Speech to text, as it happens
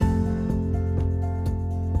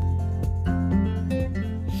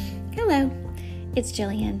Hello, it's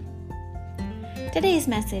Jillian. Today's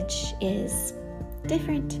message is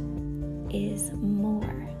different is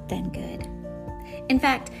more than good. In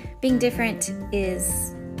fact, being different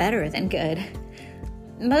is better than good.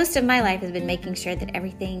 Most of my life has been making sure that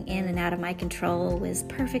everything in and out of my control was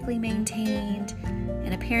perfectly maintained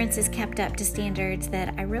and appearances kept up to standards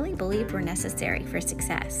that I really believed were necessary for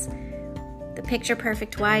success. The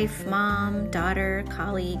picture-perfect wife, mom, daughter,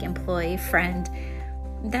 colleague, employee, friend,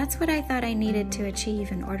 that's what I thought I needed to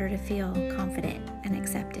achieve in order to feel confident and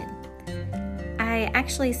accepted. I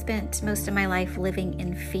actually spent most of my life living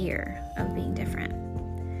in fear of being different.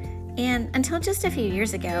 And until just a few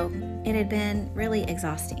years ago, it had been really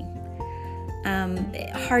exhausting.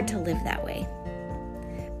 Hard to live that way.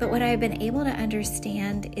 But what I've been able to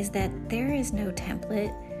understand is that there is no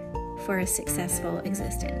template for a successful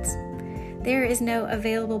existence. There is no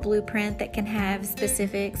available blueprint that can have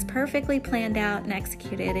specifics perfectly planned out and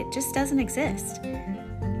executed. It just doesn't exist.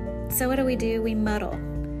 So what do? We muddle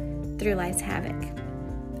through life's havoc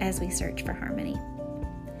as we search for harmony.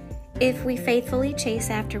 If we faithfully chase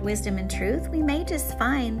after wisdom and truth, we may just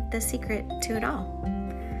find the secret to it all.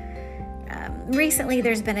 Recently,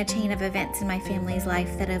 there's been a chain of events in my family's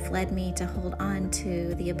life that have led me to hold on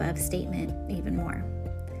to the above statement even more.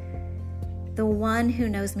 The one who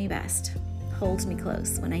knows me best holds me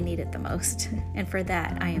close when I need it the most, and for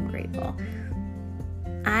that, I am grateful.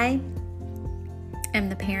 I am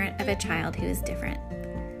the parent of a child who is different.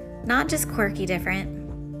 Not just quirky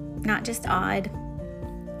different, not just odd,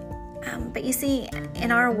 but you see,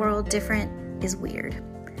 in our world, different is weird.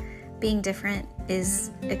 Being different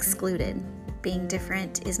is excluded. Being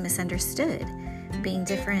different is misunderstood. Being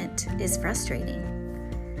different is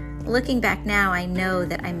frustrating. Looking back now, I know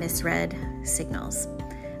that I misread signals.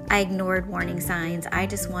 I ignored warning signs. I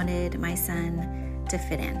just wanted my son to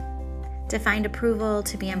fit in, to find approval,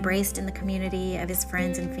 to be embraced in the community of his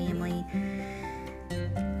friends and family.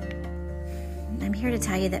 I'm here to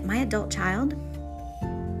tell you that my adult child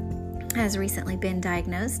has recently been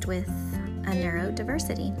diagnosed with a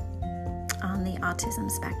neurodiversity on the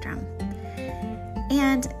autism spectrum.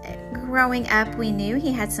 And growing up, we knew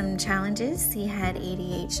he had some challenges. He had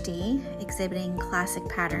ADHD, exhibiting classic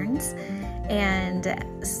patterns.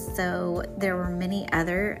 And so there were many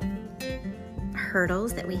other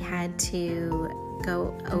hurdles that we had to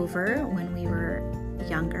go over when we were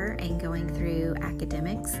younger and going through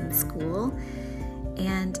academics and school.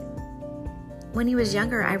 And when he was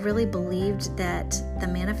younger, I really believed that the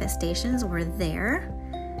manifestations were there,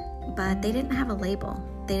 but they didn't have a label.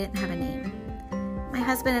 They didn't have a name. My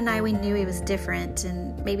husband and I, we knew he was different,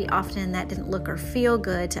 and maybe often that didn't look or feel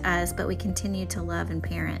good to us, but we continued to love and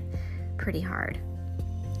parent pretty hard,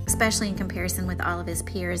 especially in comparison with all of his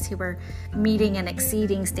peers who were meeting and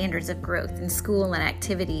exceeding standards of growth in school and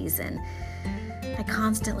activities, and I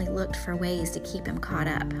constantly looked for ways to keep him caught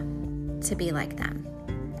up, to be like them.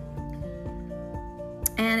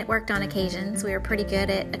 And it worked on occasions. We were pretty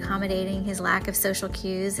good at accommodating his lack of social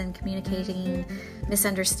cues and communicating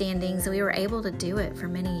misunderstandings. We were able to do it for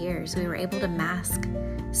many years. We were able to mask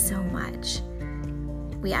so much.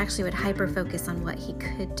 We actually would hyper-focus on what he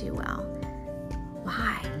could do well.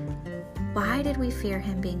 Why? Why did we fear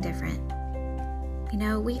him being different? You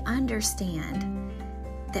know, we understand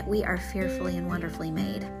that we are fearfully and wonderfully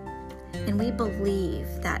made. And we believe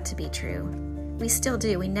that to be true. We still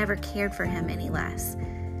do. We never cared for him any less.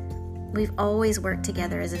 We've always worked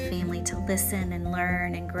together as a family to listen and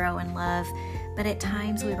learn and grow and love, but at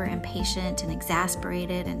times we were impatient and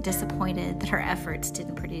exasperated and disappointed that our efforts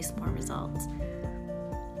didn't produce more results.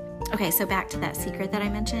 Okay, so back to that secret that I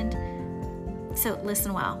mentioned. So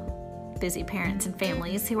listen well, busy parents and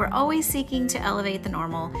families who are always seeking to elevate the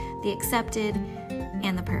normal, the accepted,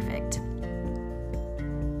 and the perfect.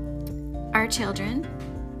 Our children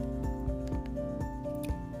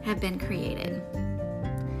have been created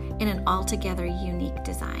in an altogether unique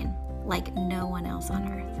design, like no one else on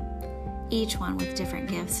earth. Each one with different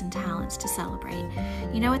gifts and talents to celebrate.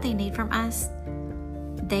 You know what they need from us?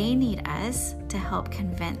 They need us to help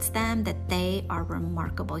convince them that they are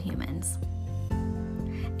remarkable humans.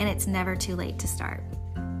 And it's never too late to start,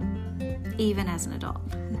 even as an adult.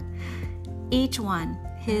 Each one,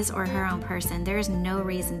 his or her own person, there is no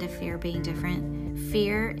reason to fear being different.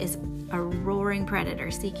 Fear is a roaring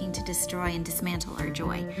predator seeking to destroy and dismantle our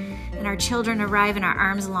joy. And our children arrive in our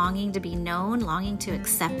arms longing to be known, longing to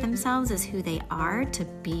accept themselves as who they are, to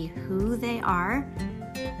be who they are.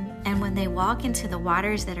 And when they walk into the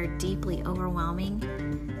waters that are deeply overwhelming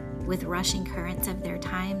with rushing currents of their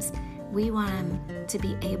times, we want them to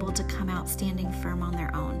be able to come out standing firm on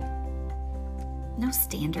their own. No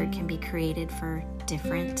standard can be created for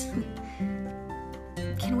different.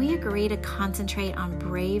 Can we agree to concentrate on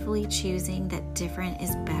bravely choosing that different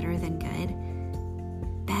is better than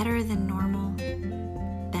good, better than normal,